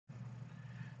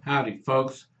Howdy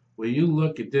folks, will you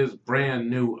look at this brand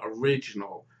new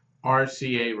original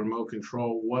RCA remote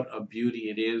control? What a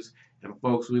beauty it is. And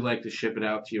folks, we like to ship it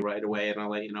out to you right away, and I'll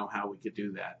let you know how we could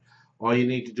do that. All you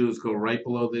need to do is go right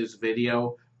below this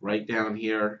video, right down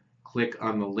here, click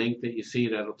on the link that you see.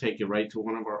 That'll take you right to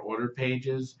one of our order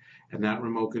pages, and that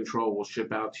remote control will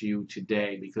ship out to you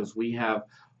today because we have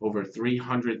over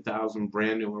 300,000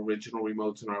 brand new original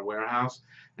remotes in our warehouse,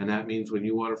 and that means when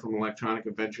you order from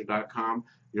electronicadventure.com,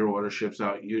 your order ships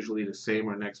out usually the same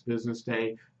or next business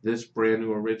day. This brand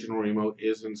new original remote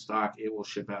is in stock. It will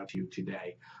ship out to you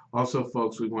today. Also,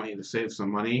 folks, we want you to save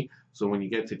some money. So when you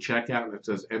get to checkout and it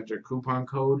says enter coupon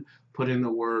code, put in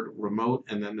the word remote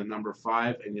and then the number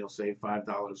 5, and you'll save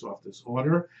 $5 off this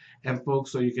order. And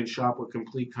folks, so you can shop with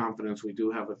complete confidence, we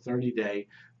do have a 30-day,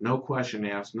 no question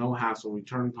asked, no hassle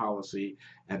return policy,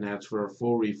 and that's for a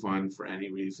full refund for any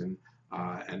reason.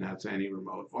 And that's any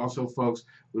remote. Also, folks,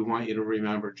 we want you to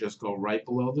remember, just go right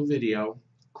below the video,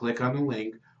 click on the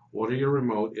link, order your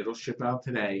remote. It'll ship out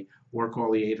today, or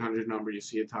call the 800 number you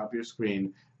see at the top of your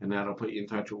screen, and that'll put you in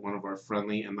touch with one of our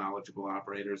friendly and knowledgeable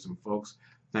operators. And folks,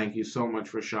 thank you so much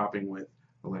for shopping with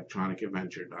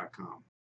electronicadventure.com.